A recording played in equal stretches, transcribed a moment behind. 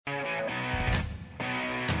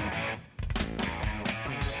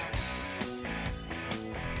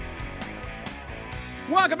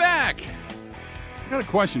Welcome back. I got a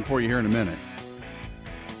question for you here in a minute.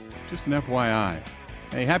 Just an FYI.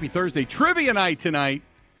 Hey, happy Thursday. Trivia night tonight.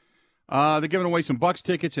 They're giving away some Bucks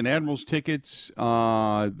tickets and Admirals tickets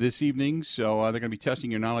this evening, so they're going to be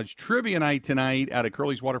testing your knowledge. Trivia night tonight at a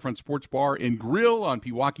Curly's Waterfront Sports Bar and Grill on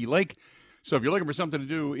Pewaukee Lake. So if you're looking for something to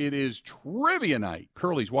do, it is trivia night.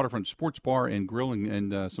 Curly's Waterfront Sports Bar and Grill,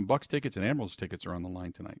 and some Bucks tickets and Admirals tickets are on the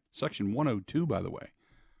line tonight. Section 102, by the way,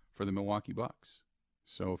 for the Milwaukee Bucks.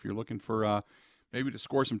 So if you're looking for maybe to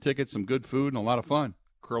score some tickets, some good food, and a lot of fun,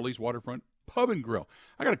 Curly's Waterfront Pub and Grill.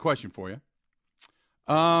 I got a question for you.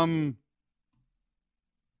 And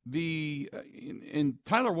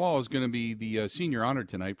Tyler Wall is going to be the senior honor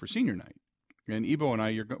tonight for senior night. And Ebo and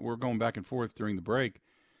I, we're going back and forth during the break.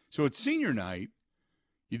 So it's senior night.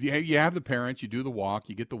 You have the parents. You do the walk.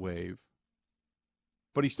 You get the wave.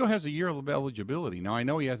 But he still has a year of eligibility. Now, I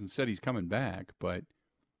know he hasn't said he's coming back, but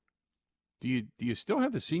do you still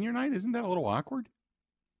have the senior night? Isn't that a little awkward?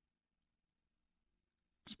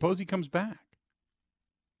 Suppose he comes back.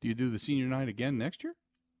 Do you do the senior night again next year?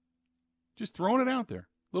 Just throwing it out there.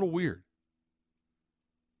 A little weird.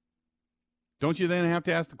 Don't you then have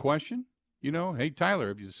to ask the question? Hey, Tyler,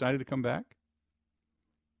 have you decided to come back?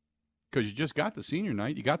 Because you just got the senior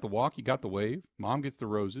night. You got the walk. You got the wave. Mom gets the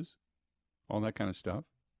roses. All that kind of stuff.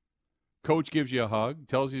 Coach gives you a hug.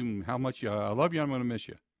 Tells him how much I love you. I'm going to miss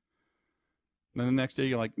you. And then the next day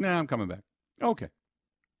you're like, nah, I'm coming back. Okay.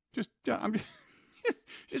 Just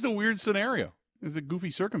a weird scenario. It's a goofy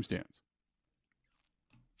circumstance.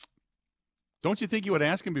 Don't you think you would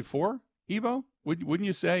ask him before, Ebo? Wouldn't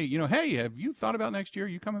you say, hey, have you thought about next year? Are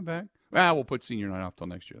you coming back? We'll put senior night off till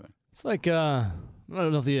next year then. It's like, I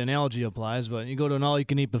don't know if the analogy applies, but you go to an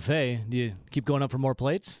all-you-can-eat buffet. Do you keep going up for more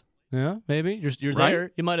plates? Yeah, maybe. You're right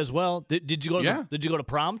there. You might as well. Did you go to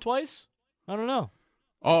prom twice? I don't know.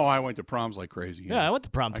 Oh, I went to proms like crazy. Yeah, I went to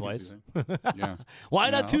prom twice. Yeah.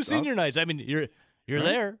 Why not two senior nights? I mean, you're right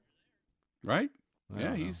there. Right?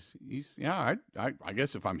 Yeah, he's I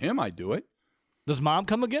guess if I'm him, I'd do it. Does Mom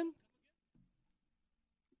come again?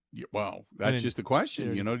 Yeah, well, that's just the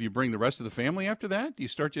question. Do you bring the rest of the family after that? Do you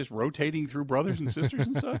start just rotating through brothers and sisters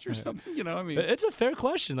and such or something? It's a fair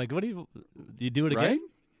question. Like, what do you do it again?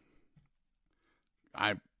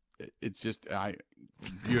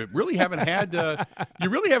 You really haven't had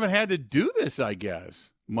to do this, I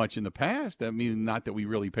guess, much in the past. I mean, not that we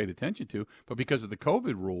really paid attention to, but because of the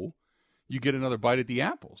COVID rule, you get another bite at the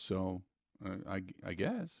apple. So, I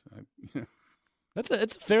guess. It's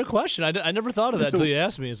a fair question. I never thought of that until you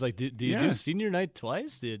asked me. It's like, do you do senior night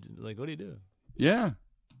twice? What do you do? Yeah,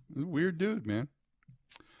 he's a weird dude, man.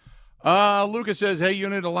 Lucas says, hey,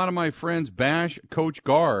 unit, a lot of my friends bash Coach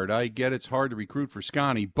Guard. I get it's hard to recruit for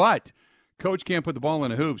Scotty, but Coach can't put the ball in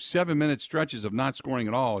the hoop. 7-minute stretches of not scoring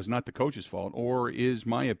at all is not the coach's fault, or is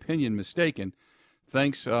my opinion mistaken?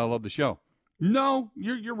 Thanks. Love the show. No,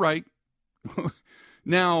 you're right.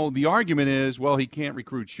 Now, the argument is, well, he can't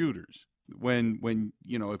recruit shooters. When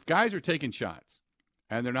if guys are taking shots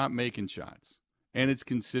and they're not making shots and it's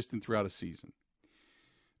consistent throughout a season,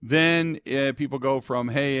 then people go from,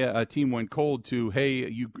 hey, a team went cold to, hey,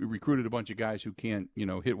 you recruited a bunch of guys who can't,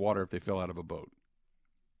 hit water if they fell out of a boat.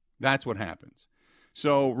 That's what happens.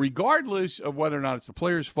 So regardless of whether or not it's the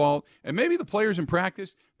player's fault, and maybe the players in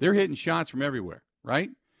practice, they're hitting shots from everywhere,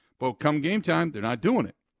 right? But come game time, they're not doing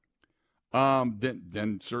it.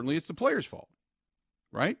 Then certainly it's the player's fault,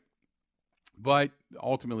 right? But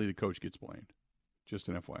ultimately the coach gets blamed. Just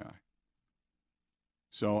an FYI.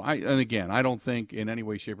 So, I don't think in any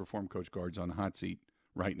way, shape, or form Coach Guard's on the hot seat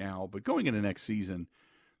right now. But going into next season,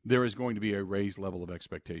 there is going to be a raised level of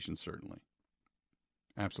expectation, certainly.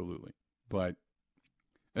 Absolutely. But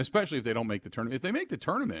especially if they don't make the tournament. If they make the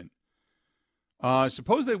tournament,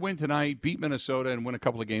 suppose they win tonight, beat Minnesota, and win a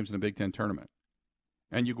couple of games in the Big Ten tournament.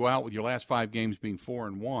 And you go out with your last 5 games being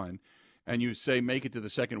 4-1, and you say make it to the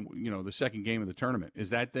second game of the tournament. Is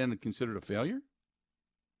that then considered a failure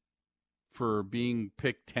for being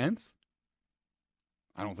picked 10th?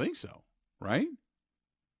 I don't think so, right?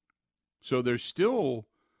 So there's still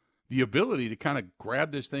the ability to kind of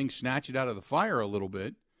grab this thing, snatch it out of the fire a little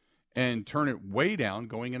bit, and turn it way down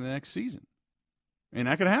going into the next season. And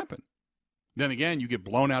that could happen. Then again, you get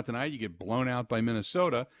blown out tonight. You get blown out by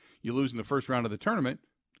Minnesota. You lose in the first round of the tournament.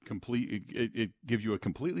 It gives you a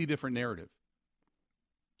completely different narrative.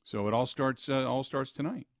 So it all starts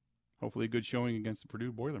tonight. Hopefully a good showing against the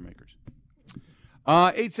Purdue Boilermakers.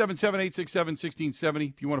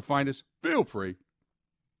 877-867-1670. If you want to find us, feel free.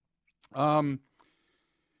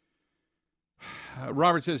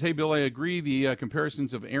 Robert says, hey, Bill, I agree. The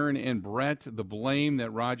comparisons of Aaron and Brett, the blame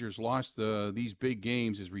that Rodgers lost these big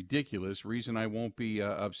games is ridiculous. Reason I won't be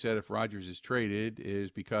upset if Rodgers is traded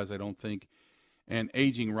is because I don't think an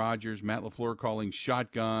aging Rodgers, Matt LaFleur calling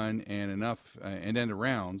shotgun and enough and end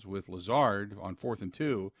arounds with Lazard on 4th and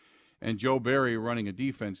 2 and Joe Barry running a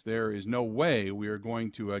defense, there is no way we are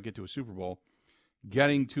going to get to a Super Bowl.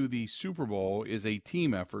 Getting to the Super Bowl is a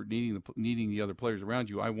team effort, needing the other players around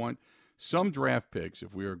you. I want some draft picks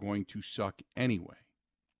if we are going to suck anyway.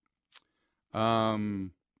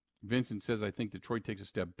 Vincent says, I think Detroit takes a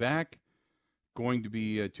step back. Going to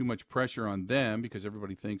be too much pressure on them because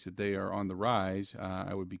everybody thinks that they are on the rise.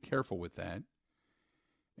 I would be careful with that.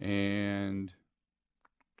 And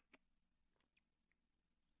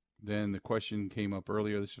then the question came up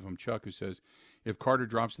earlier. This is from Chuck, who says, if Carter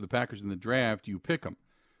drops to the Packers in the draft, you pick him.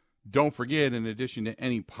 Don't forget, in addition to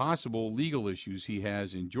any possible legal issues he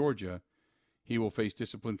has in Georgia, he will face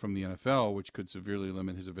discipline from the NFL, which could severely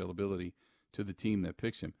limit his availability to the team that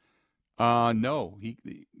picks him. No,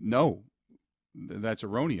 that's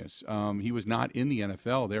erroneous. He was not in the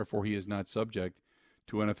NFL, therefore he is not subject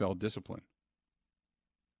to NFL discipline.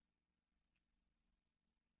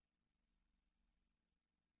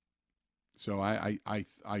 So I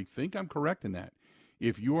think I'm correct in that.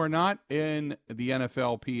 If you are not in the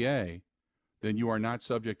NFLPA, then you are not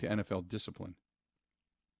subject to NFL discipline.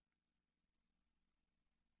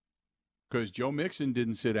 Because Joe Mixon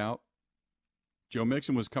didn't sit out. Joe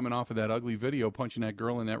Mixon was coming off of that ugly video punching that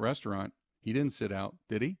girl in that restaurant. He didn't sit out,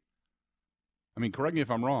 did he? I mean, correct me if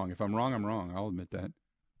I'm wrong. If I'm wrong, I'm wrong. I'll admit that.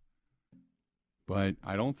 But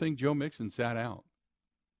I don't think Joe Mixon sat out.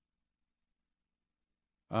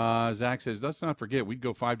 Zach says, let's not forget, we'd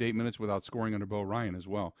go 5 to 8 minutes without scoring under Bo Ryan as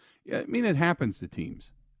well. Yeah, I mean, it happens to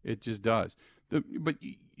teams. It just does. But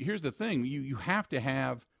here's the thing. You have to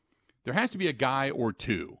have, there has to be a guy or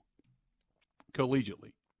two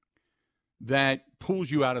collegiately that pulls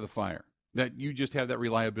you out of the fire, that you just have that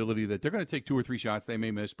reliability that they're going to take 2 or 3 shots they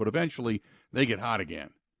may miss, but eventually they get hot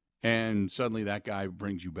again, and suddenly that guy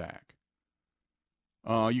brings you back.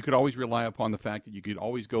 You could always rely upon the fact that you could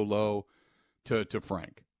always go low to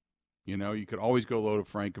Frank. You know, you could always go low to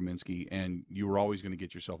Frank Kaminsky, and you were always going to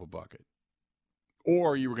get yourself a bucket.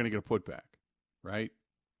 Or you were going to get a putback, right?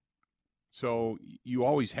 So you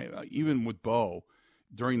always have, even with Bo,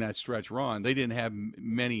 during that stretch run, they didn't have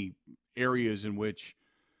many areas in which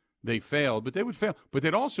they failed, but they would fail. But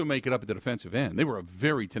they'd also make it up at the defensive end. They were a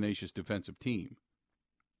very tenacious defensive team.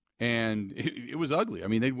 And it was ugly. I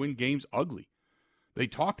mean, they'd win games ugly. They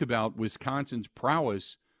talked about Wisconsin's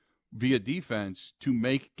prowess via defense to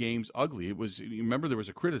make games ugly. It was, you remember, there was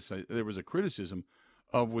a criticism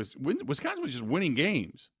of Wisconsin was just winning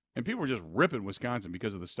games, and people were just ripping Wisconsin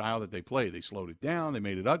because of the style that they played. They slowed it down, they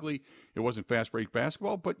made it ugly. It wasn't fast break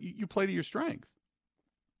basketball, but you play to your strength.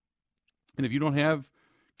 And if you don't have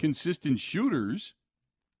consistent shooters,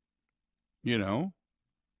 you know,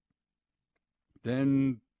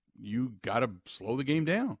 then you got to slow the game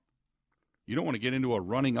down. You don't want to get into a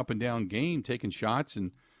running up and down game, taking shots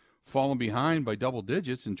and falling behind by double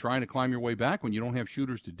digits and trying to climb your way back when you don't have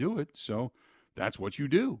shooters to do it. So that's what you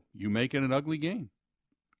do. You make it an ugly game.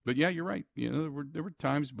 But yeah, you're right. You know, there were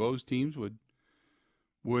times Bo's teams would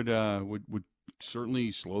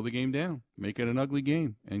certainly slow the game down, make it an ugly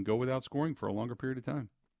game, and go without scoring for a longer period of time.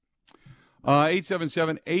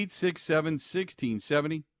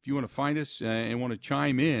 877-867-1670. If you want to find us and want to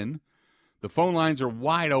chime in, the phone lines are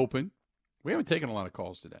wide open. We haven't taken a lot of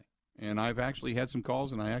calls today, and I've actually had some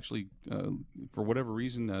calls, and I actually, for whatever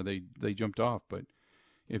reason, they jumped off. But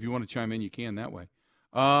if you want to chime in, you can that way.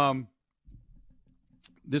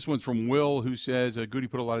 This one's from Will, who says, Goody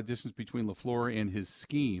put a lot of distance between LaFleur and his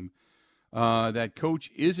scheme. That coach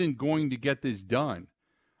isn't going to get this done.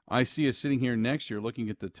 I see us sitting here next year looking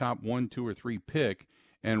at the top 1, 2, or 3 pick,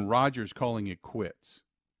 and Rodgers calling it quits.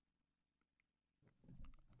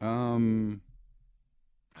 I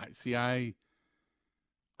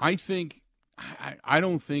think I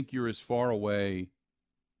don't think you're as far away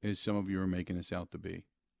as some of you are making us out to be.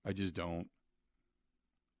 I just don't.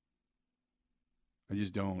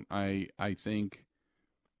 I think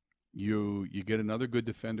you get another good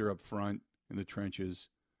defender up front in the trenches.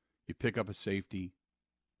 You pick up a safety.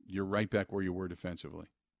 You're right back where you were defensively.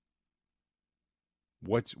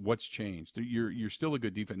 What's changed? You're still a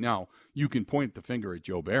good defense. Now, you can point the finger at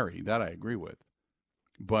Joe Barry. That I agree with.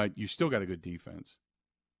 But you still got a good defense.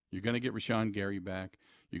 You're going to get Rashawn Gary back.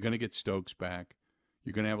 You're going to get Stokes back.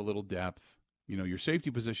 You're going to have a little depth. You know, your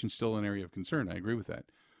safety position's still an area of concern. I agree with that.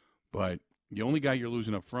 But the only guy you're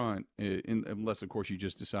losing up front, unless, of course, you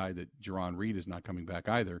just decide that Jerron Reed is not coming back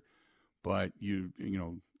either, but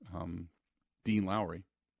Dean Lowry.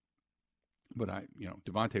 But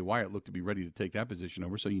Devontae Wyatt looked to be ready to take that position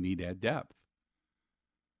over, so you need to add depth.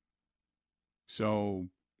 So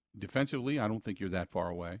defensively, I don't think you're that far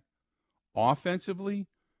away. Offensively,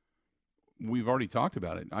 we've already talked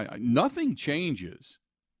about it. Nothing changes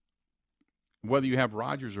whether you have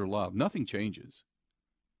Rodgers or Love. Nothing changes.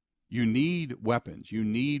 You need weapons. You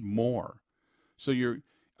need more. So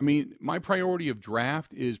my priority of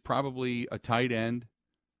draft is probably a tight end,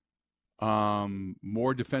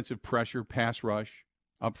 more defensive pressure, pass rush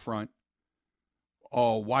up front,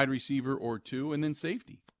 a wide receiver or two, and then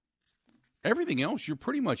safety. Everything else, you're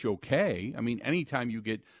pretty much okay. I mean, anytime you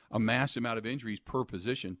get a mass amount of injuries per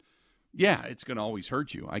position, yeah, it's going to always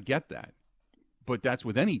hurt you. I get that. But that's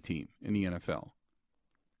with any team in the NFL.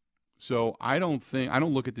 So I don't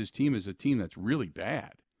look at this team as a team that's really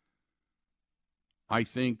bad. I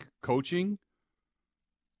think coaching,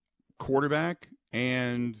 quarterback,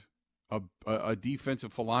 and a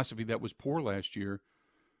defensive philosophy that was poor last year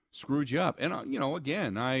screwed you up. And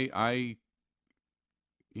again,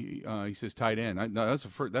 he says tight end.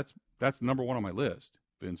 That's number one on my list.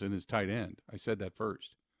 Vincent is tight end. I said that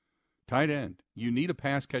first. Tight end. You need a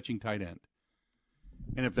pass catching tight end.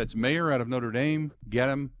 And if that's Mayer out of Notre Dame, get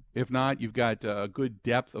him. If not, you've got a good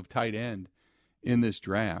depth of tight end in this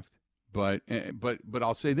draft. But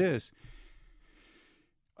I'll say this: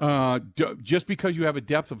 just because you have a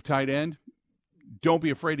depth of tight end, don't be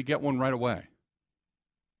afraid to get one right away.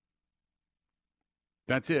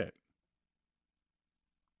 That's it.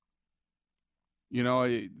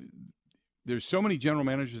 There's so many general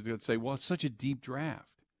managers that say, "Well, it's such a deep draft."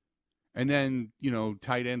 And then,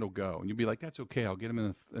 tight end will go. And you'll be like, that's okay. I'll get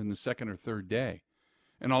him in the second or third day.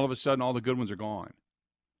 And all of a sudden, all the good ones are gone.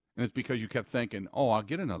 And it's because you kept thinking, I'll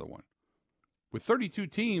get another one. With 32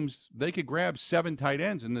 teams, they could grab 7 tight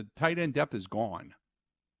ends, and the tight end depth is gone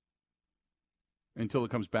until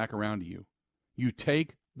it comes back around to you. You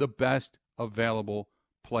take the best available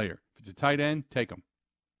player. If it's a tight end, take him.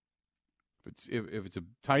 If it's a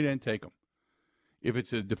tight end, take him. If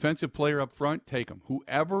it's a defensive player up front, take them.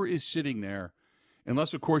 Whoever is sitting there,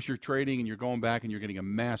 unless, of course, you're trading and you're going back and you're getting a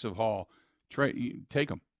massive haul, take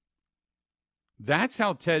them. That's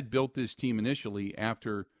how Ted built this team initially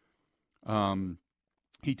after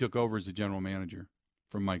he took over as the general manager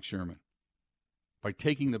from Mike Sherman, by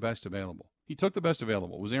taking the best available. He took the best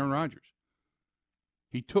available. It was Aaron Rodgers.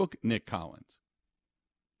 He took Nick Collins.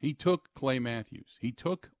 He took Clay Matthews. He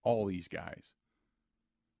took all these guys.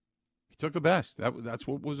 He took the best. That's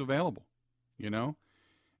what was available,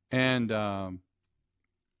 And I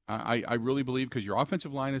really believe, because your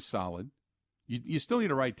offensive line is solid, you still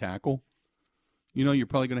need a right tackle. You're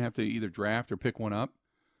probably going to have to either draft or pick one up.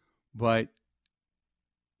 But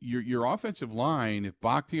your offensive line, if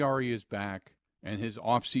Bakhtiari is back and his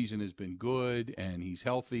offseason has been good and he's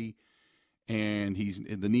healthy and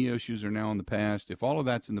the knee issues are now in the past, if all of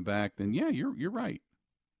that's in the back, then yeah, you're right.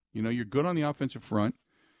 You're good on the offensive front.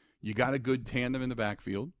 You got a good tandem in the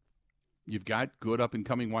backfield. You've got good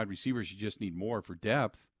up-and-coming wide receivers. You just need more for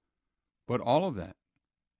depth. But all of that,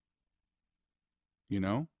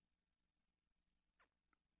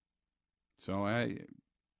 So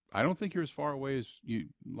I don't think you're as far away as a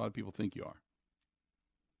lot of people think you are.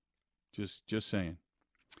 Just saying.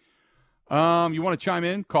 You want to chime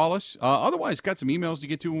in? Call us. Otherwise, got some emails to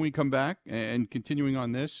get to when we come back. And continuing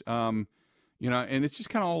on this, and it's just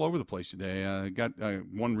kind of all over the place today. Got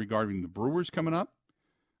one regarding the Brewers coming up.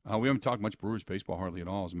 We haven't talked much Brewers baseball hardly at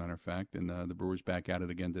all, as a matter of fact. And the Brewers back at it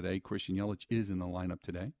again today. Christian Yelich is in the lineup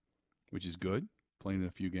today, which is good. Playing in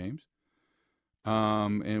a few games.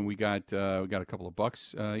 And we got a couple of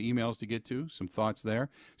Bucks emails to get to. Some thoughts there.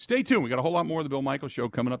 Stay tuned. We got a whole lot more of the Bill Michaels Show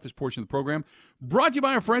coming up this portion of the program. Brought to you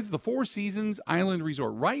by our friends at the Four Seasons Island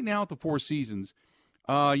Resort. Right now at the Four Seasons,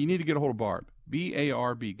 you need to get a hold of Barb.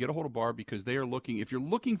 B-A-R-B. Get a hold of Barb, because they are looking. If you're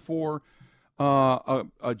looking for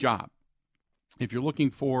a job, if you're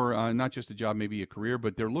looking for not just a job, maybe a career,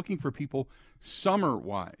 but they're looking for people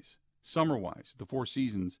summer-wise, the Four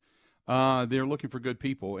Seasons. They're looking for good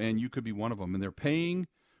people, and you could be one of them. And they're paying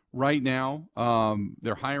right now.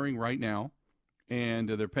 They're hiring right now, and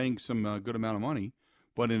they're paying some good amount of money.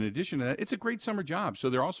 But in addition to that, it's a great summer job. So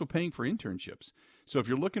they're also paying for internships. So if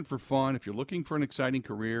you're looking for fun, if you're looking for an exciting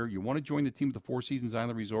career, you want to join the team at the Four Seasons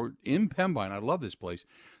Island Resort in Pembine. I love this place.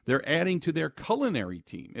 They're adding to their culinary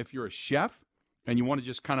team. If you're a chef and you want to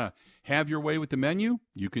just kind of have your way with the menu,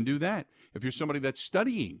 you can do that. If you're somebody that's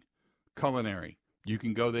studying culinary, you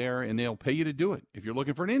can go there and they'll pay you to do it. If you're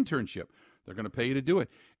looking for an internship, They're going to pay you to do it.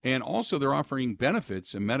 And also, they're offering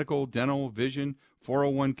benefits in medical, dental, vision,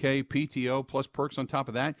 401k, PTO, plus perks on top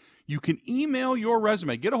of that. You can email your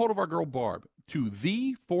resume. Get a hold of our girl Barb to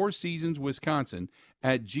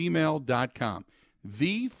the4seasonswisconsin@gmail.com.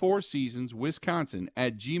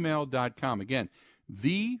 The4seasonswisconsin@gmail.com. Again,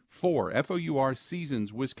 the4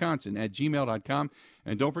 seasonswisconsin@gmail.com.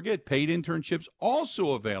 And don't forget, paid internships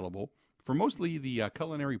also available for mostly the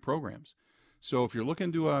culinary programs. So if you're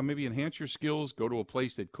looking to maybe enhance your skills, go to a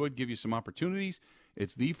place that could give you some opportunities,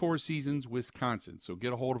 it's the Four Seasons Wisconsin. So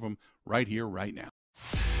get a hold of them right here, right now.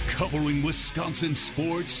 Covering Wisconsin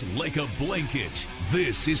sports like a blanket,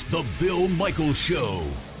 this is the Bill Michaels Show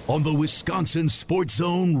on the Wisconsin Sports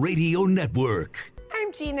Zone Radio Network.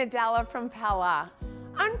 I'm Gina Della from Pella.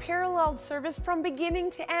 Unparalleled service from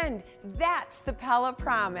beginning to end. That's the Pella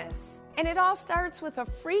promise. And it all starts with a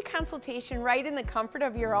free consultation right in the comfort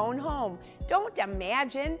of your own home. Don't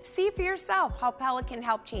imagine. See for yourself how Pella can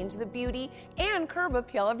help change the beauty and curb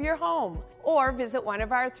appeal of your home. Or visit one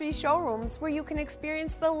of our 3 showrooms where you can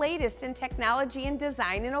experience the latest in technology and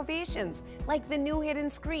design innovations, like the new hidden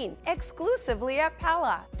screen, exclusively at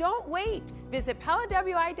Pella. Don't wait. Visit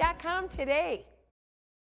PellaWI.com today.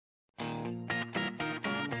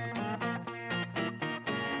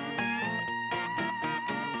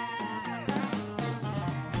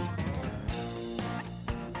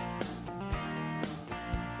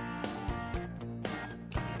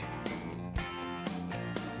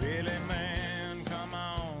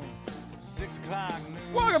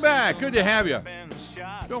 Welcome back. Good to have you.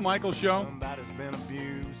 Bill Michaels Show.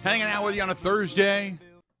 Hanging out with you on a Thursday.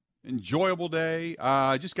 Enjoyable day.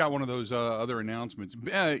 I just got one of those other announcements.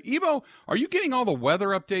 Evo, are you getting all the weather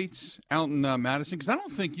updates out in Madison? Because I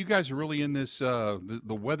don't think you guys are really in this the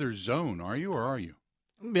weather zone, are you, or are you?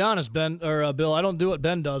 To be honest, Ben or Bill, I don't do what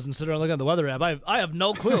Ben does and sit there and look at the weather app. I have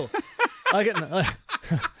no clue.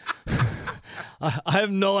 I have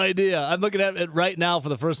no idea. I'm looking at it right now for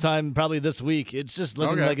the first time probably this week. It's just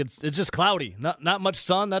looking like it's just cloudy. Not much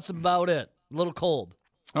sun. That's about it. A little cold.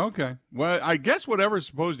 Okay. Well, I guess whatever's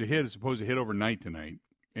supposed to hit is supposed to hit overnight tonight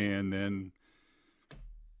and then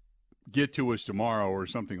get to us tomorrow or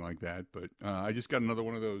something like that. But I just got another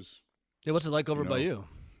one of those. Yeah, what's it like over by you?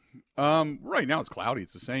 Right now it's cloudy.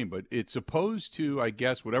 It's the same, but it's supposed to, I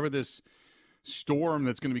guess, whatever this storm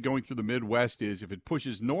that's going to be going through the Midwest is, if it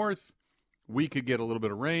pushes north, we could get a little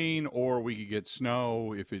bit of rain, or we could get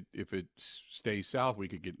snow. If it stays south, we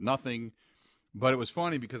could get nothing. But it was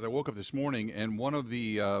funny because I woke up this morning and one of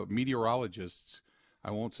the meteorologists,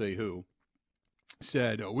 I won't say who,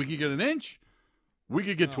 said we could get an inch, we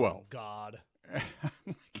could get 12. Oh, God.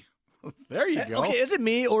 There you go. Okay, is it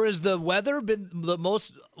me, or has the weather been the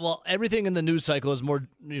most? Well, everything in the news cycle is more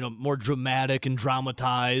dramatic and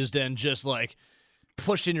dramatized and just like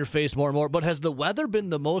pushed in your face more and more. But has the weather been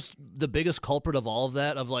the biggest culprit of all of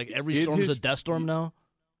that? Of like every storm is a death storm now?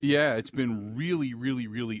 Yeah, it's been really, really,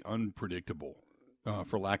 really unpredictable,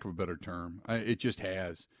 for lack of a better term. It just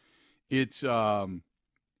has. It's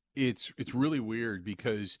really weird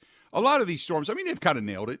because a lot of these storms, I mean, they've kind of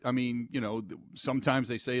nailed it. I mean, sometimes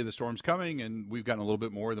they say the storm's coming and we've gotten a little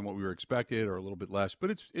bit more than what we were expected or a little bit less, but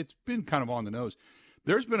it's been kind of on the nose.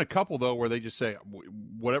 There's been a couple, though, where they just say,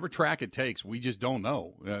 whatever track it takes, we just don't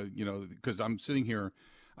know, because I'm sitting here,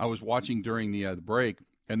 I was watching during the break,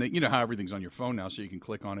 and you know how everything's on your phone now, so you can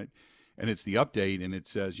click on it, and it's the update, and it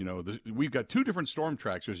says, we've got 2 different storm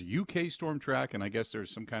tracks. There's a UK storm track, and I guess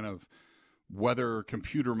there's some kind of weather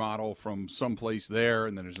computer model from someplace there,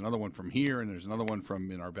 and then there's another one from here, and there's another one from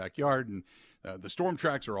in our backyard, and the storm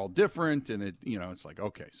tracks are all different, and it's like,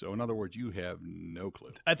 okay, so in other words, you have no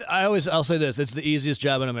clue. I'll say this: it's the easiest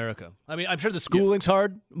job in America. I mean, I'm sure the schooling's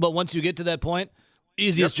hard, but once you get to that point,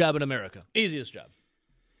 easiest job in America, easiest job.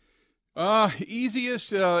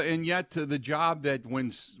 Easiest, and yet the job that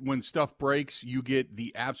when stuff breaks, you get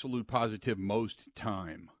the absolute positive most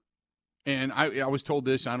time. And I was told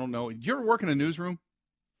this. I don't know. Did you ever work in a newsroom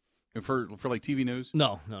for like TV news?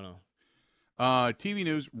 No. TV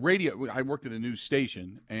news, radio. I worked at a news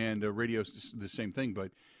station, and radio's the same thing.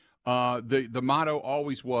 But the motto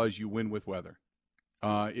always was, "You win with weather."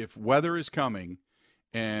 If weather is coming,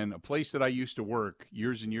 and a place that I used to work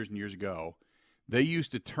years and years and years ago, they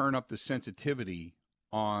used to turn up the sensitivity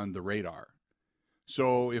on the radar.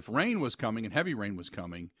 So if rain was coming and heavy rain was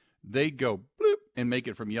coming, they'd go bloop and make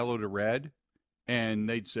it from yellow to red, and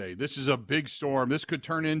they'd say, "This is a big storm. This could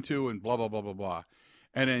turn into," and blah blah blah blah blah.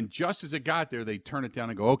 And then just as it got there, they turn it down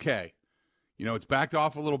and go, "Okay, it's backed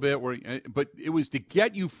off a little bit." But it was to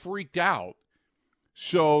get you freaked out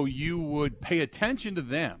so you would pay attention to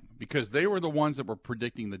them because they were the ones that were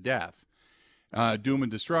predicting the death. doom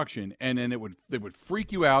and destruction, and then it would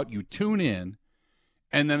freak you out. You tune in,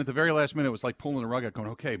 and then at the very last minute, it was like pulling the rug out, going,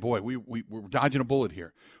 "Okay, boy, we're dodging a bullet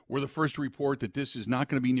here. We're the first to report that this is not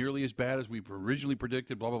going to be nearly as bad as we originally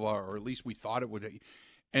predicted, blah blah blah, or at least we thought it would."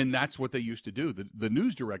 And that's what they used to do. The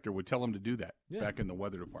news director would tell them to do that back in the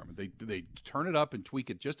weather department. They turn it up and tweak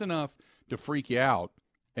it just enough to freak you out.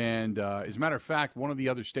 And as a matter of fact, one of the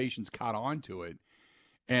other stations caught on to it,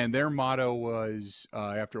 and their motto was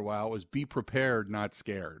after a while was "Be prepared, not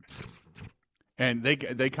scared." And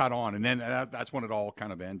they caught on, and then that's when it all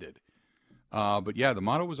kind of ended. But yeah, the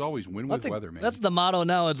motto was always "Win with weather, man." That's the motto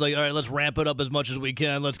now. It's like, all right, let's ramp it up as much as we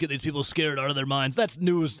can. Let's get these people scared out of their minds. That's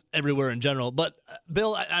news everywhere in general. But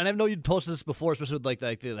Bill, I know you'd posted this before, especially with like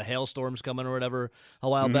the hailstorms coming or whatever a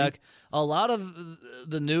while back. A lot of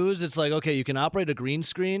the news, it's like, okay, you can operate a green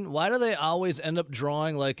screen. Why do they always end up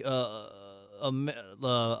drawing like a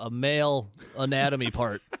male anatomy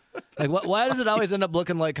part? Like, why does it always end up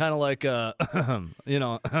looking like kind of like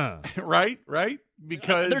right?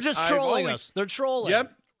 Because they're just trolling us. They're trolling.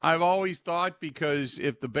 Yep. I've always thought because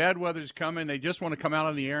if the bad weather's coming, they just want to come out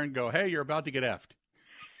on the air and go, "Hey, you're about to get effed."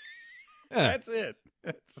 Yeah. That's it.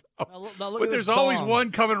 Now but there's always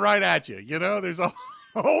one coming right at you. You know, there's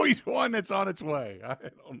always one that's on its way. I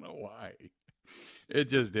don't know why. It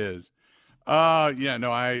just is. Yeah,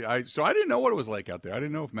 no, so I didn't know what it was like out there. I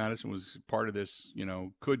didn't know if Madison was part of this,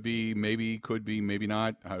 could be, maybe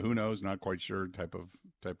not. Who knows? Not quite sure type of,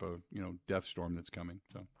 death storm that's coming.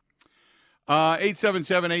 So,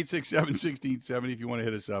 877-867-1670. If you want to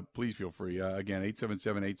hit us up, please feel free. Again,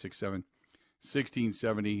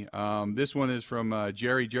 877-867-1670. This one is from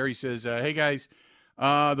Jerry. Jerry says, hey guys,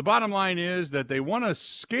 the bottom line is that they want to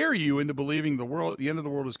scare you into believing the end of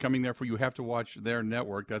the world is coming. Therefore, you have to watch their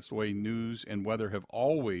network. That's the way news and weather have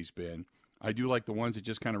always been. I do like the ones that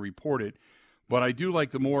just kind of report it, but I do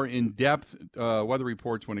like the more in-depth weather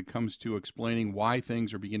reports when it comes to explaining why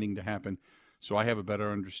things are beginning to happen, so I have a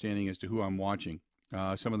better understanding as to who I'm watching.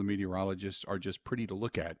 Some of the meteorologists are just pretty to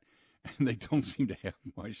look at, and they don't seem to have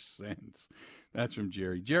much sense. That's from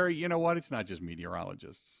Jerry. Jerry, you know what? It's not just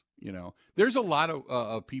meteorologists. There's a lot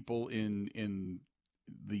of people in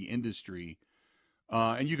the industry,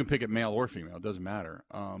 and you can pick it male or female, it doesn't matter,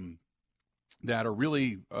 that are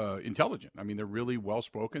really intelligent. I mean, they're really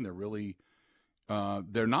well-spoken. They're really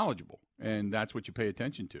they're knowledgeable, and that's what you pay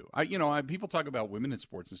attention to. People talk about women in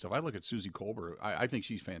sports and stuff. I look at Susie Colbert. I think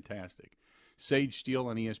she's fantastic. Sage Steele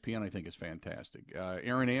on ESPN, I think, is fantastic.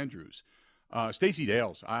 Aaron Andrews. Stacey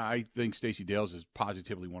Dales. I think Stacey Dales is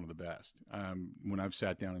positively one of the best. When I've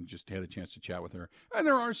sat down and just had a chance to chat with her, and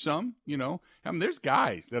there are some, there's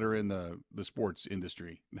guys that are in the sports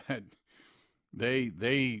industry that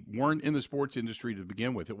they weren't in the sports industry to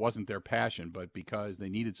begin with. It wasn't their passion, but because they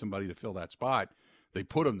needed somebody to fill that spot, they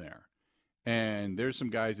put them there. And there's some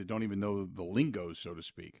guys that don't even know the lingo, so to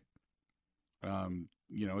speak.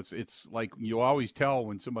 It's like you always tell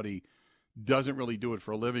when somebody doesn't really do it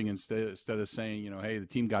for a living, instead of saying, hey, the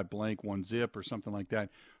team got blank 1-0 or something like that,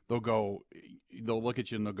 they'll look at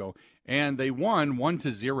you and they'll go, and they won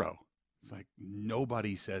 1-0. It's like,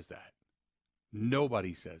 nobody says that.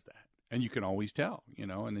 Nobody says that. And you can always tell, and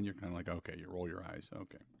then you're kind of like, okay, you roll your eyes.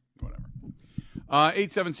 Okay, whatever.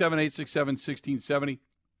 877-867-1670.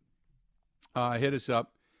 Hit us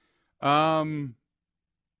up.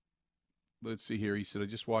 Let's see here. He said, I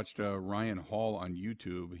just watched Ryan Hall on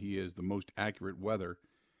YouTube. He is the most accurate weather,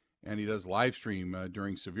 and he does live stream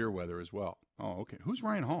during severe weather as well. Oh, okay. Who's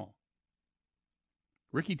Ryan Hall?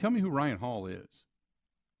 Ricky, tell me who Ryan Hall is.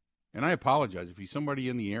 And I apologize. If he's somebody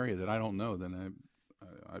in the area that I don't know, then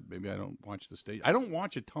maybe I don't watch the station. I don't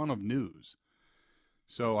watch a ton of news.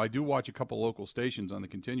 So I do watch a couple local stations on the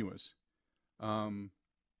continuous. But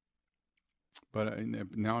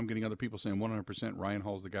now I'm getting other people saying 100% Ryan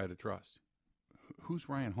Hall's the guy to trust. Who's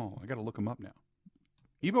Ryan Hall? I got to look him up now.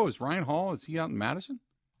 Ebo, is Ryan Hall? Is he out in Madison?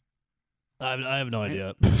 I have no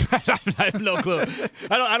idea. I have no clue.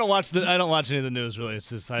 I don't watch any of the news really. It's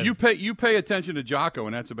just you pay attention to Jocko,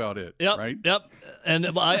 and that's about it. Yep, right? Yep. And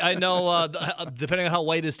I know depending on how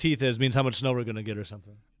white his teeth is means how much snow we're going to get or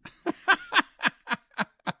something.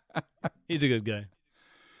 He's a good guy.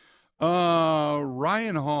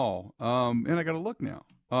 Ryan Hall. And I got to look now.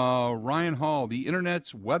 Ryan Hall, the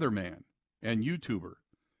internet's weatherman and YouTuber.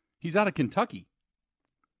 He's out of Kentucky.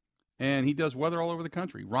 And he does weather all over the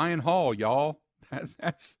country. Ryan Hall, y'all.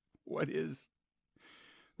 That's what his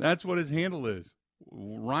handle is.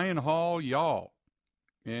 Ryan Hall, y'all.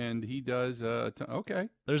 And he does, okay.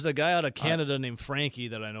 There's a guy out of Canada named Frankie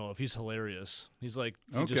that I know of. He's hilarious. He's like,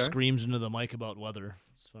 he just screams into the mic about weather.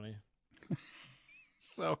 It's funny.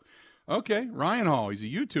 So, okay, Ryan Hall. He's a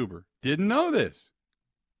YouTuber. Didn't know this.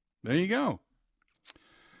 There you go.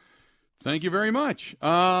 Thank you very much.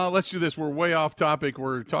 Let's do this. We're way off topic.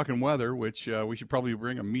 We're talking weather, which we should probably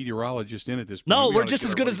bring a meteorologist in at this point. No, we're just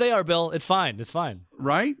as good as they are, Bill. It's fine. It's fine.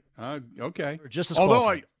 Right? Okay. We're just as Although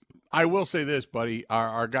qualified. I will say this, buddy.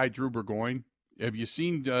 Our guy Drew Burgoyne. Have you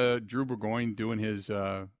seen Drew Burgoyne doing his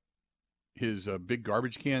big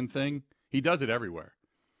garbage can thing? He does it everywhere.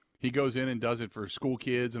 He goes in and does it for school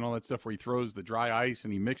kids and all that stuff, where he throws the dry ice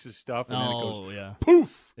and he mixes stuff and then it goes yeah.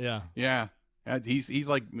 poof. Yeah. Yeah. He's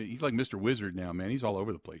like Mr. Wizard now, man. He's all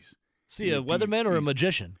over the place. See, a weatherman or a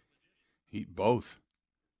magician? Both.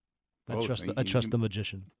 I trust the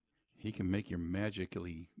magician. He can make your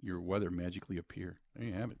weather magically appear. There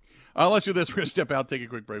you have it. Let's do this. We're going to step out, take a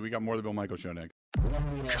quick break. We got more of the Bill Michaels Show next.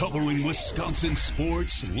 Covering Wisconsin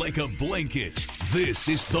sports like a blanket. This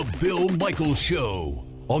is the Bill Michaels Show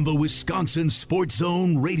on the Wisconsin Sports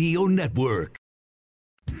Zone Radio Network.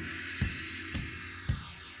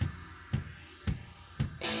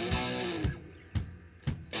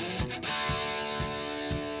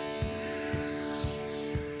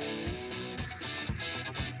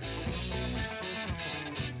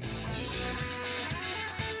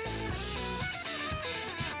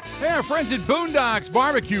 Hey, our friends at Boondocks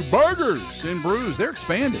Barbecue Burgers and Brews, they're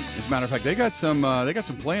expanding. As a matter of fact, they got some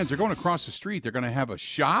plans. They're going across the street. They're going to have a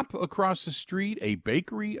shop across the street, a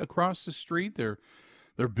bakery across the street. They're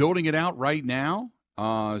building it out right now.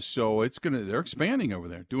 So they're expanding over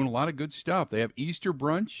there, doing a lot of good stuff. They have Easter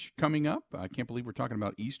brunch coming up. I can't believe we're talking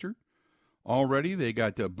about Easter already. They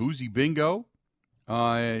got Boozy Bingo,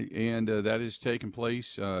 and that is taking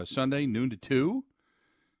place Sunday, noon to 2.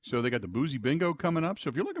 So they got the Boozy Bingo coming up. So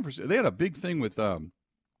if you're looking for, they had a big thing with a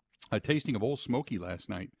tasting of Old Smoky last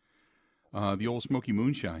night, the Old Smoky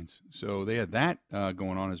Moonshines. So they had that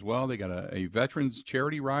going on as well. They got a veterans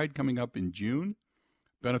charity ride coming up in June,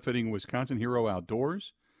 benefiting Wisconsin Hero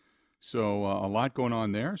Outdoors. So a lot going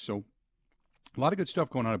on there. So a lot of good stuff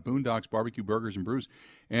going on at Boondocks Barbecue Burgers and Brews.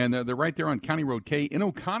 And they're right there on County Road K in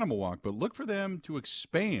Oconomowoc. But look for them to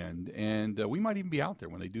expand, and we might even be out there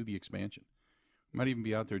when they do the expansion. Might even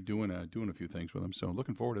be out there doing a few things with them. So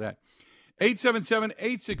looking forward to that.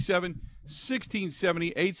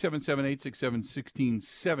 877-867-1670.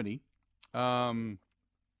 877-867-1670.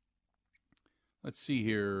 Let's see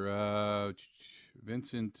here.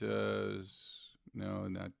 Vincent. No,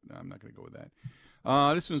 I'm not going to go with that.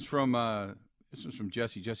 This one's from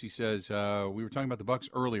Jesse. Jesse says we were talking about the Bucks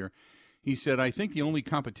earlier. He said, I think the only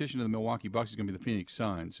competition of the Milwaukee Bucks is going to be the Phoenix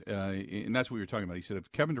Suns. And that's what we were talking about. He said,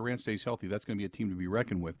 if Kevin Durant stays healthy, that's going to be a team to be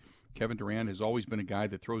reckoned with. Kevin Durant has always been a guy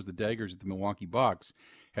that throws the daggers at the Milwaukee Bucks.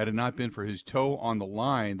 Had it not been for his toe on the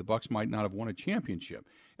line, the Bucks might not have won a championship.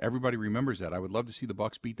 Everybody remembers that. I would love to see the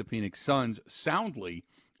Bucks beat the Phoenix Suns soundly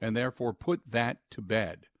and therefore put that to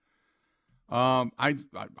bed. I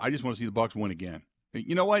just want to see the Bucks win again.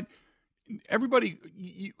 You know what? Everybody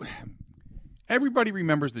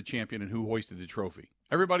remembers the champion and who hoisted the trophy.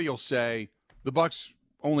 Everybody will say the Bucks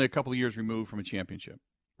only a couple of years removed from a championship,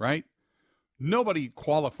 right? Nobody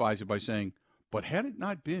qualifies it by saying, but had it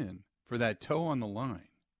not been for that toe on the line,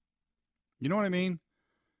 you know what I mean?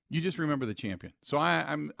 You just remember the champion. So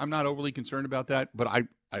I'm not overly concerned about that, but I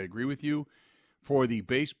agree with you. For the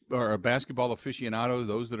basketball aficionado,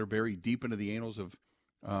 those that are buried deep into the annals of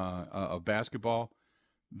basketball,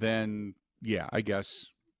 then yeah, I guess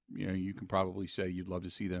you can probably say you'd love to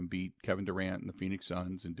see them beat Kevin Durant and the Phoenix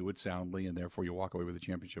Suns and do it soundly, and therefore you walk away with a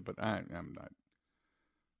championship. But I'm not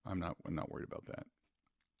worried about that.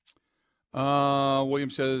 William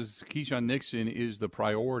says Keyshawn Nixon is the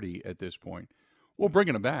priority at this point. Well,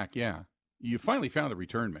 bringing him back, yeah. You finally found a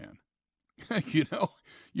return man.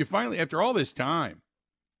 You finally, after all this time,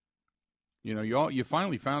 you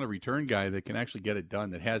finally found a return guy that can actually get it done,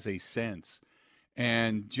 that has a sense.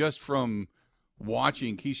 And just from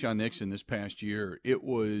watching Keyshawn Nixon this past year, it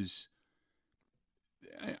was,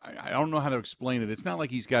 I don't know how to explain it. It's not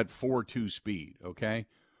like he's got 4.2 speed, okay?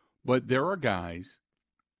 But there are guys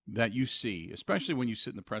that you see, especially when you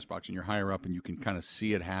sit in the press box and you're higher up and you can kind of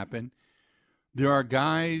see it happen. There are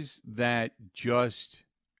guys that just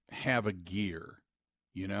have a gear,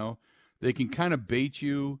 They can kind of bait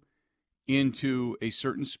you into a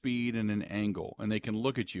certain speed and an angle, and they can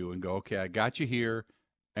look at you and go, okay, I got you here,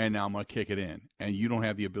 and now I'm going to kick it in, and you don't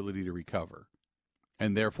have the ability to recover,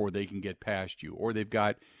 and therefore they can get past you, or they've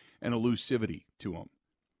got an elusivity to them.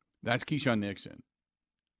 That's Keyshawn Nixon.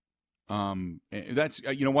 That's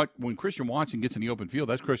you know what? When Christian Watson gets in the open field,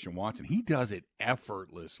 that's Christian Watson. He does it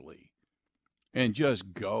effortlessly and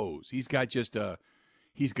just goes. He's got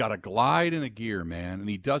a glide and a gear, man, and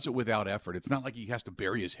he does it without effort. It's not like he has to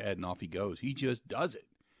bury his head and off he goes. He just does it.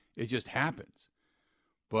 It just happens.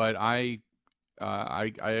 But I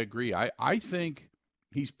agree. I think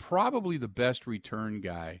he's probably the best return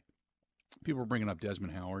guy. People are bringing up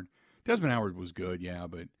Desmond Howard. Desmond Howard was good, yeah,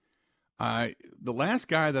 but the last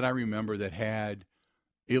guy that I remember that had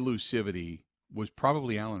elusivity was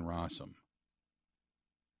probably Alan Rossum.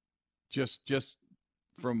 Just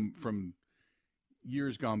from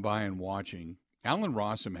years gone by and watching, Alan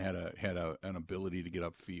Rossum had an ability to get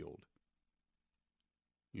upfield.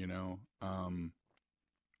 You know,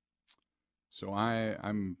 so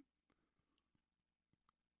I'm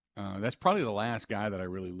that's probably the last guy that I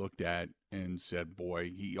really looked at and said, boy,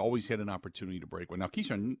 he always had an opportunity to break one. Now,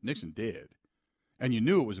 Keyshawn Nixon did, and you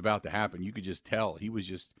knew it was about to happen. You could just tell. He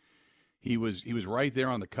was right there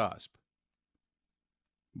on the cusp.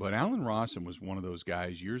 But Alan Rossum was one of those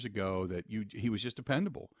guys years ago that he was just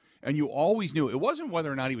dependable. And you always knew. It wasn't whether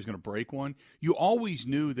or not he was going to break one. You always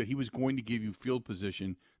knew that he was going to give you field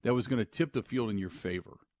position that was going to tip the field in your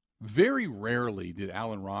favor. Very rarely did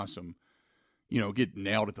Alan Rossum, get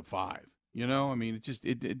nailed at the 5. I mean, it just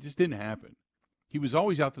didn't happen. He was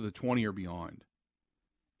always out to the 20 or beyond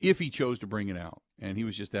if he chose to bring it out. And he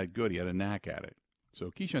was just that good. He had a knack at it. So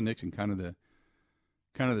Keyshawn Nixon, kind of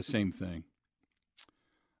the same thing.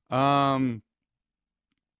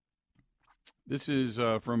 This is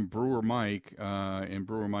from Brewer Mike, and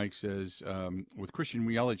Brewer Mike says, with Christian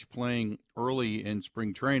Yelich playing early in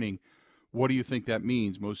spring training, what do you think that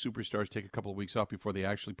means? Most superstars take a couple of weeks off before they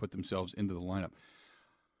actually put themselves into the lineup.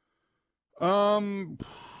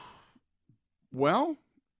 Well,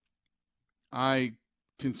 I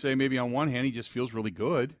can say maybe on one hand he just feels really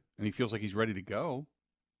good and he feels like he's ready to go.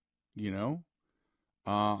 If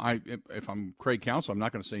I'm Craig Counsell, I'm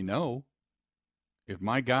not going to say no. If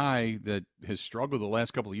my guy that has struggled the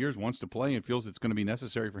last couple of years wants to play and feels it's going to be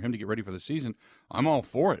necessary for him to get ready for the season, I'm all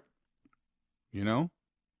for it.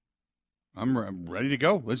 I'm ready to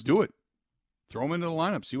go. Let's do it. Throw him into the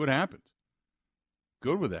lineup. See what happens.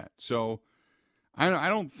 Good with that. So I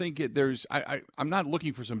don't think I'm not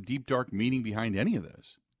looking for some deep, dark meaning behind any of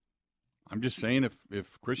this. I'm just saying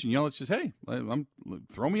if Christian Yelich says, hey,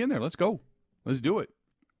 throw me in there. Let's go. Let's do it.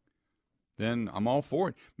 Then I'm all for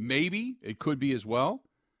it. Maybe it could be as well.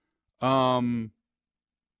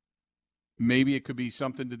 Maybe it could be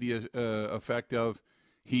something to the effect of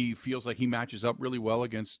he feels like he matches up really well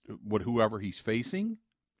against whoever he's facing.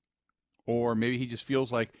 Or maybe he just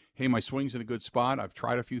feels like, hey, my swing's in a good spot. I've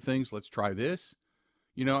tried a few things. Let's try this.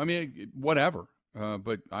 Whatever.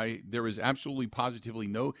 But there is absolutely positively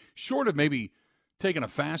no, short of maybe taking a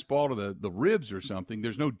fastball to the ribs or something,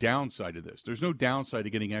 there's no downside to this. There's no downside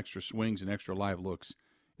to getting extra swings and extra live looks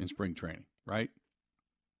in spring training, right?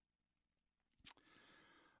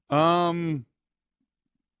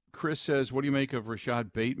 Chris says, what do you make of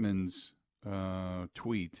Rashad Bateman's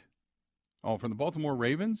tweet? Oh, from the Baltimore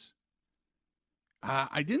Ravens?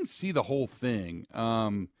 I didn't see the whole thing.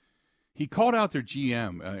 He called out their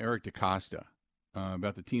GM, Eric DaCosta,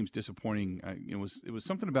 about the team's disappointing. It was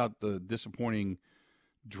something about the disappointing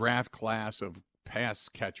draft class of pass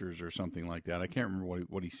catchers or something like that. I can't remember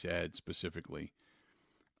what he said specifically.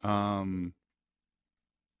 And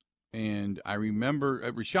I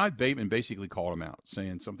remember Rashad Bateman basically called him out,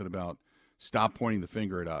 saying something about stop pointing the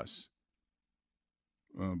finger at us.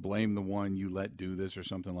 Blame the one you let do this or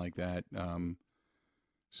something like that.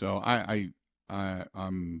 So I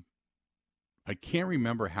can't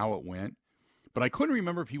remember how it went, but I couldn't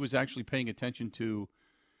remember if he was actually paying attention to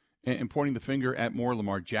and pointing the finger at more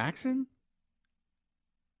Lamar Jackson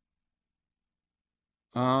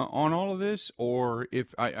on all of this, or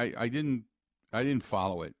if I didn't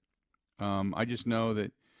follow it. I just know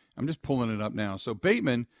that I'm just pulling it up now. So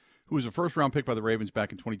Bateman, who was a first-round pick by the Ravens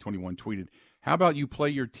back in 2021, tweeted, how about you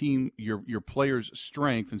play your team, your players'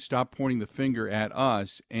 strength and stop pointing the finger at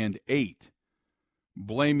us? And 8,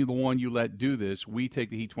 blame the one you let do this. We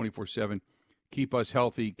take the heat 24/7. Keep us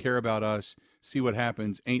healthy. Care about us. See what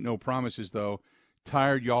happens. Ain't no promises, though.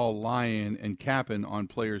 Tired y'all lying and capping on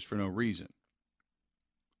players for no reason.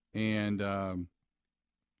 And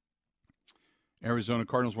Arizona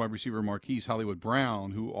Cardinals wide receiver Marquise Hollywood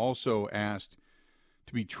Brown, who also asked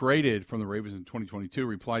to be traded from the Ravens in 2022,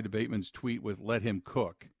 replied to Bateman's tweet with, let him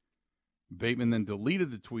cook. Bateman then deleted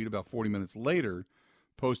the tweet about 40 minutes later,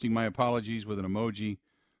 posting my apologies with an emoji,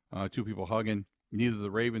 2 people hugging. Neither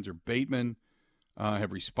the Ravens or Bateman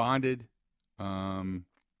have responded. I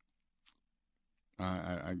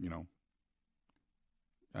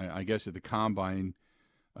guess at the Combine,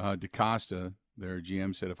 DaCosta, their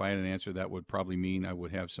GM, said if I had an answer, that would probably mean I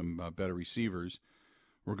would have some better receivers.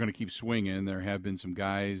 We're going to keep swinging. There have been some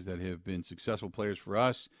guys that have been successful players for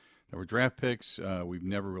us that were draft picks. We've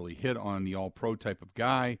never really hit on the all-pro type of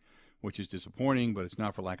guy, which is disappointing, but it's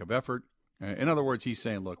not for lack of effort. In other words, he's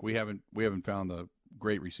saying, look, we haven't found the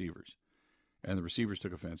great receivers, and the receivers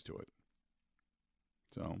took offense to it.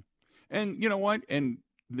 So, and you know what? And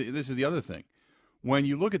this is the other thing. When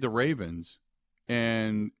you look at the Ravens,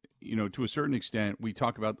 and, you know, to a certain extent, we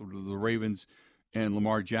talk about the Ravens and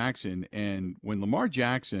Lamar Jackson, and when Lamar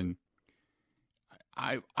Jackson,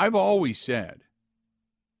 I've always said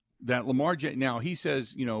that now he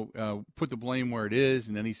says, you know, put the blame where it is,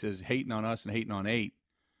 and then he says hating on us and hating on 8.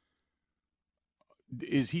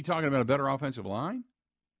 Is he talking about a better offensive line?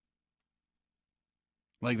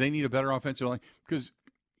 Like they need a better offensive line? Because,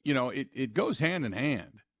 you know, it goes hand in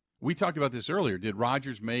hand. We talked about this earlier. Did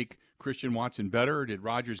Rodgers make Christian Watson better, or did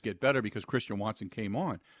Rodgers get better because Christian Watson came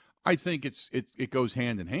on? I think it goes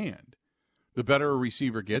hand in hand. The better a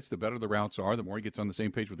receiver gets, the better the routes are, the more he gets on the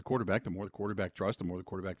same page with the quarterback, the more the quarterback trusts, the more the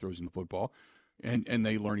quarterback throws in the football, and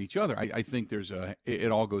they learn each other. I think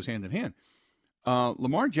it all goes hand in hand.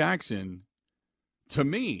 Lamar Jackson, to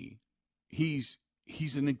me, he's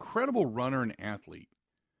an incredible runner and athlete.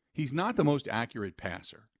 He's not the most accurate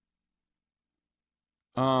passer.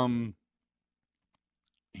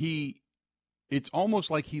 It's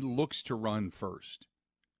almost like he looks to run first.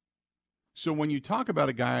 So when you talk about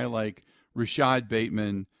a guy like Rashad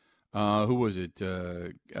Bateman, who was it?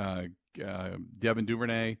 Devin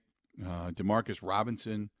Duvernay, Demarcus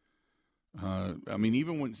Robinson. I mean,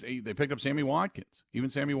 even when they picked up Sammy Watkins,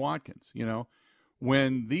 you know,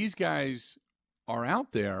 when these guys are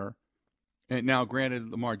out there, and now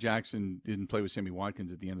granted, Lamar Jackson didn't play with Sammy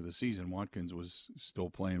Watkins at the end of the season. Watkins was still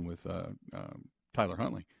playing with Tyler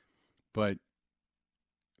Huntley. But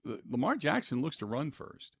Lamar Jackson looks to run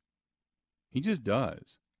first. He just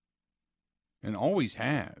does. And always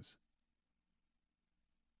has.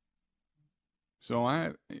 So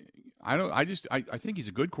I think he's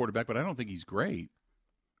a good quarterback, but I don't think he's great.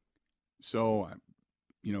 So,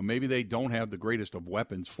 you know, maybe they don't have the greatest of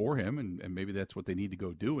weapons for him, and maybe that's what they need to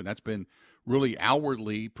go do. And that's been really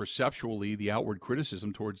outwardly, perceptually, the outward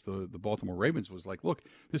criticism towards the Baltimore Ravens was like, look,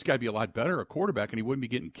 this guy'd be a lot better a quarterback, and he wouldn't be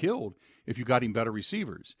getting killed if you got him better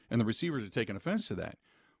receivers. And the receivers are taking offense to that.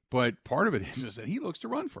 But part of it is that he looks to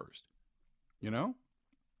run first, you know?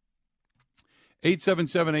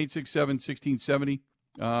 877-867-1670.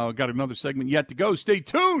 Got another segment yet to go. Stay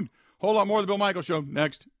tuned. Whole lot more of the Bill Michaels Show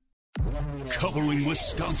next. Covering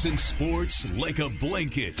Wisconsin sports like a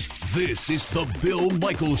blanket. This is the Bill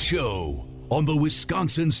Michaels Show on the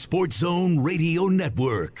Wisconsin Sports Zone Radio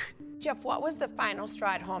Network. Jeff, what was the final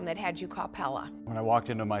straw at home that had you call Pella? When I walked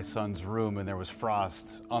into my son's room and there was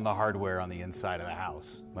frost on the hardware on the inside of the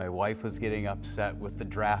house. My wife was getting upset with the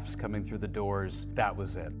drafts coming through the doors. That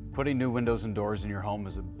was it. Putting new windows and doors in your home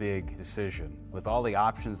is a big decision. With all the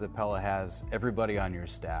options that Pella has, everybody on your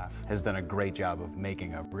staff has done a great job of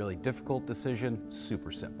making a really difficult decision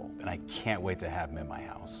super simple. And I can't wait to have them in my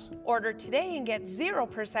house. Order today and get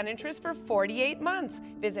 0% interest for 48 months.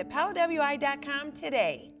 Visit PellaWI.com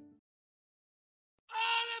today.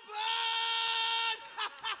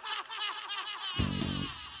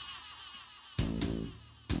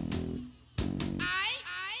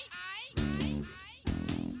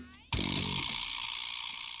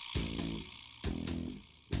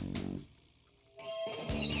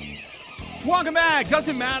 Welcome back.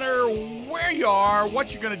 Doesn't matter where you are,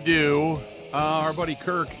 what you're going to do. Our buddy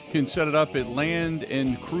Kirk can set it up at Land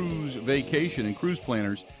and Cruise Vacation and Cruise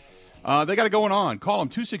Planners. They got it going on. Call them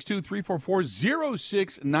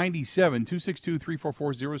 262-344-0697.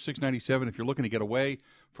 262-344-0697 if you're looking to get away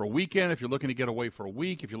for a weekend, if you're looking to get away for a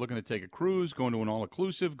week, if you're looking to take a cruise, going to an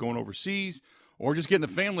all-inclusive, going overseas, or just getting the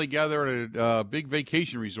family together at a big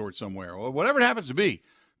vacation resort somewhere, or whatever it happens to be.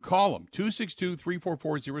 Call them,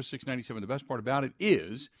 262-344-0697. The best part about it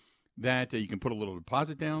is that you can put a little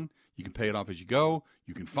deposit down. You can pay it off as you go.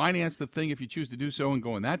 You can finance the thing if you choose to do so and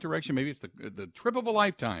go in that direction. Maybe it's the trip of a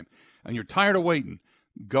lifetime, and you're tired of waiting.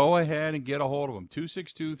 Go ahead and get a hold of them,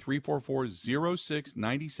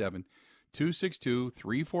 262-344-0697.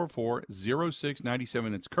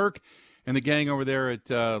 262-344-0697. It's Kirk and the gang over there at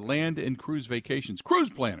Land and Cruise Vacations. Cruise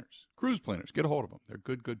Planners. Get a hold of them. They're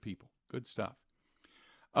good people. Good stuff.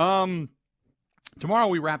 Tomorrow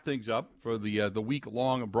we wrap things up for the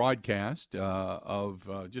week-long broadcast of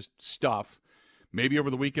just stuff. Maybe over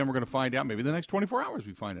the weekend we're going to find out. Maybe the next 24 hours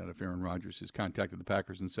we find out if Aaron Rodgers has contacted the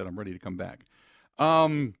Packers and said, I'm ready to come back.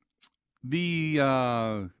 This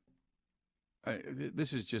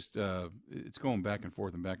is just it's going back and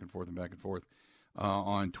forth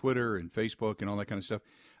on Twitter and Facebook and all that kind of stuff.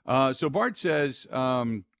 So Bart says,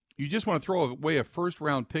 you just want to throw away a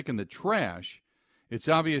first-round pick in the trash It's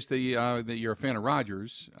obvious that you're a fan of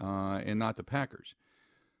Rodgers and not the Packers.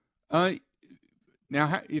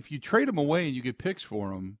 Now, if you trade him away and you get picks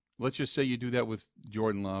for him, let's just say you do that with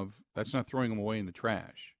Jordan Love. That's not throwing him away in the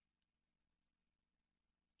trash.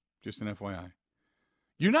 Just an FYI.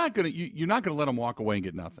 You're not gonna let him walk away and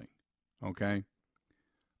get nothing. Okay.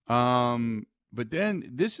 But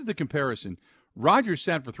then this is the comparison. Rodgers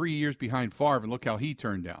sat for 3 years behind Favre, and look how he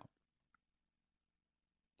turned out.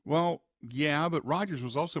 Well, yeah, but Rodgers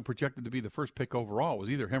was also projected to be the first pick overall. It was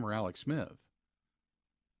either him or Alex Smith.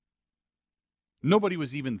 Nobody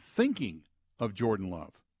was even thinking of Jordan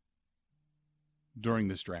Love during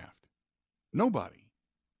this draft. Nobody.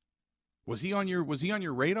 Was he on your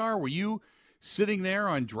radar? Were you sitting there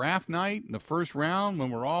on draft night in the first round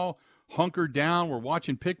when we're all hunkered down, we're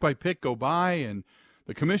watching pick by pick go by, and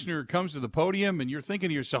the commissioner comes to the podium, and you're thinking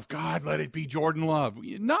to yourself, God, let it be Jordan Love.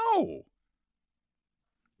 No.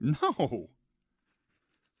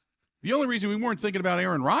 The only reason we weren't thinking about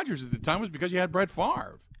Aaron Rodgers at the time was because you had Brett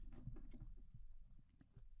Favre.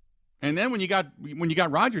 And then when you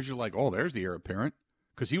got Rodgers, you're like, oh, there's the heir apparent,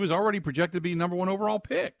 because he was already projected to be number 1 overall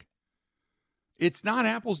pick. It's not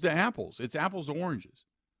apples to apples. It's apples to oranges.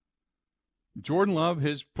 Jordan Love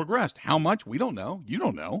has progressed. How much? We don't know. You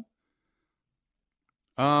don't know.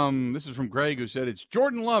 This is from Greg, who said, it's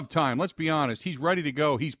Jordan Love time. Let's be honest. He's ready to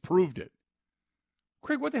go. He's proved it.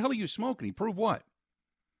 Craig, what the hell are you smoking? He proved what?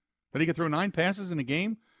 That he could throw 9 passes in a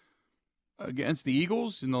game against the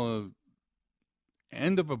Eagles in the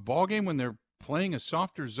end of a ball game when they're playing a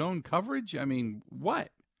softer zone coverage? I mean, what?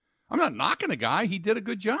 I'm not knocking the guy. He did a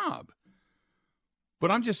good job. But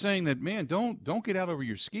I'm just saying that, man, don't get out over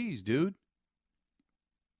your skis, dude.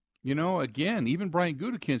 You know, again, even Brian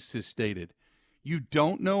Gutekunst has stated, you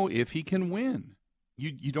don't know if he can win.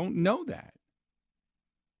 You don't know that.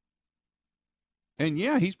 And,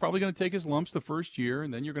 yeah, he's probably going to take his lumps the first year,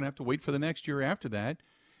 and then you're going to have to wait for the next year after that.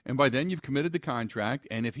 And by then you've committed the contract.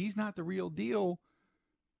 And if he's not the real deal,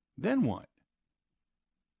 then what?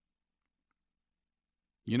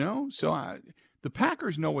 You know? So the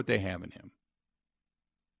Packers know what they have in him.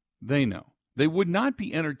 They know. They would not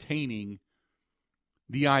be entertaining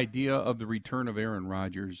the idea of the return of Aaron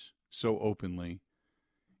Rodgers so openly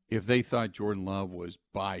if they thought Jordan Love was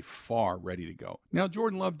by far ready to go. Now,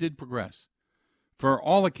 Jordan Love did progress. For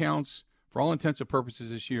all accounts, for all intents and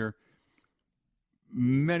purposes this year,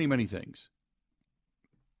 many, many things.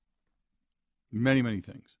 Many, many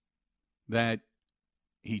things. That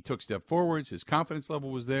he took step forwards. His confidence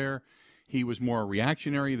level was there. He was more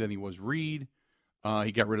reactionary than he was read.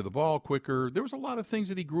 He got rid of the ball quicker. There was a lot of things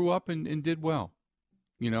that he grew up and did well,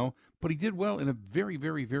 you know. But he did well in a very,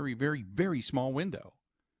 very, very, very, very small window.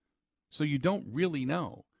 So you don't really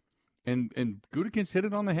know. And Gutekunst hit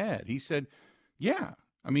it on the head. He said, yeah,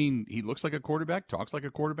 I mean, he looks like a quarterback, talks like a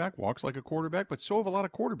quarterback, walks like a quarterback, but so have a lot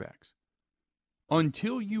of quarterbacks.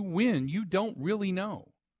 Until you win, you don't really know.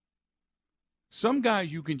 Some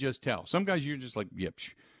guys you can just tell. Some guys you're just like, yep,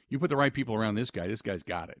 you put the right people around this guy's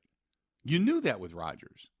got it. You knew that with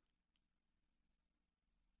Rodgers.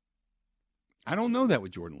 I don't know that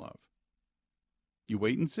with Jordan Love. You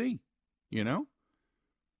wait and see, you know?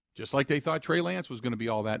 Just like they thought Trey Lance was going to be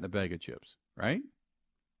all that in a bag of chips, right?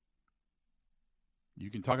 You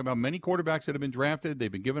can talk about many quarterbacks that have been drafted.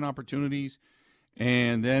 They've been given opportunities.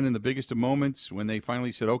 And then in the biggest of moments, when they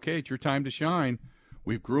finally said, okay, it's your time to shine,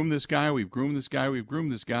 we've groomed this guy, we've groomed this guy, we've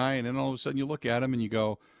groomed this guy. And then all of a sudden you look at him and you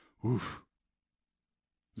go, oof.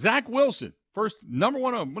 Zach Wilson, number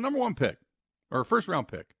one pick, or first round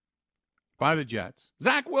pick by the Jets.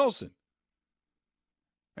 Zach Wilson.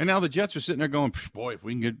 And now the Jets are sitting there going, boy, if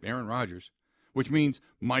we can get Aaron Rodgers, which means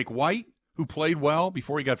Mike White, who played well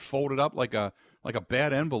before he got folded up like a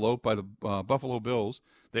bad envelope by the Buffalo Bills.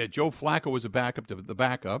 They had Joe Flacco as a backup to the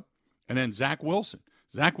backup, and then Zach Wilson.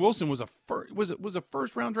 Zach Wilson was a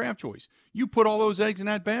first round draft choice. You put all those eggs in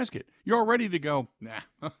that basket, you're all ready to go.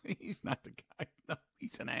 Nah, he's not the guy. No,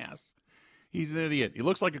 he's an ass. He's an idiot. He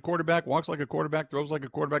looks like a quarterback, walks like a quarterback, throws like a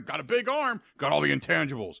quarterback, got a big arm, got all the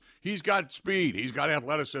intangibles. He's got speed. He's got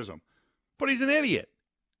athleticism. But he's an idiot.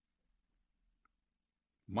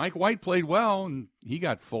 Mike White played well, and he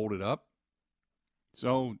got folded up.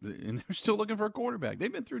 So, and they're still looking for a quarterback.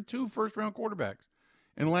 They've been through 2 first-round quarterbacks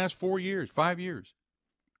in the last 4 years, 5 years.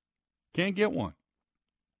 Can't get one.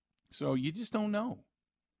 So you just don't know.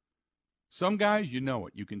 Some guys, you know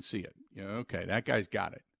it. You can see it. You know, okay, that guy's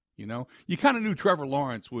got it. You know, you kind of knew Trevor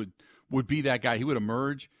Lawrence would be that guy. He would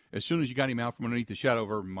emerge as soon as you got him out from underneath the shadow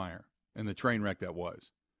of Urban Meyer and the train wreck that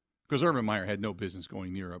was. Because Urban Meyer had no business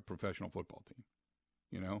going near a professional football team,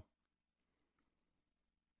 you know.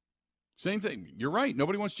 Same thing. You're right.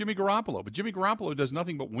 Nobody wants Jimmy Garoppolo, but Jimmy Garoppolo does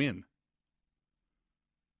nothing but win.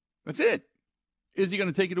 That's it. Is he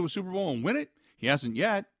going to take you to a Super Bowl and win it? He hasn't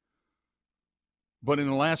yet. But in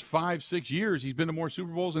the last 5-6 years, he's been to more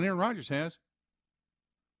Super Bowls than Aaron Rodgers has.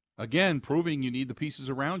 Again, proving you need the pieces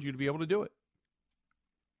around you to be able to do it.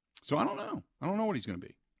 So I don't know. I don't know what he's going to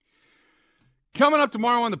be. Coming up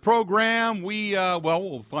tomorrow on the program,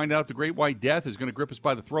 we'll find out if the Great White Death is going to grip us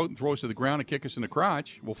by the throat and throw us to the ground and kick us in the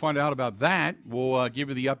crotch. We'll find out about that. We'll give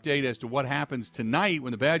you the update as to what happens tonight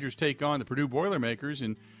when the Badgers take on the Purdue Boilermakers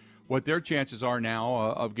and what their chances are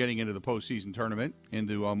now of getting into the postseason tournament,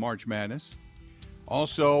 into March Madness.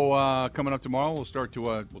 Also, coming up tomorrow, we'll start to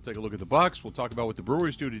we'll take a look at the Bucks. We'll talk about what the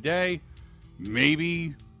Brewers do today.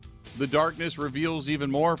 Maybe the darkness reveals even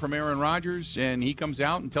more from Aaron Rodgers, and he comes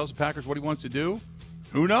out and tells the Packers what he wants to do.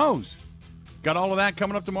 Who knows? Got all of that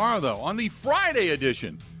coming up tomorrow, though, on the Friday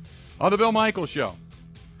edition of the Bill Michaels Show.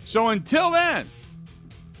 So until then,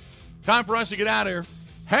 time for us to get out of here.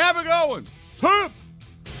 Have a good one.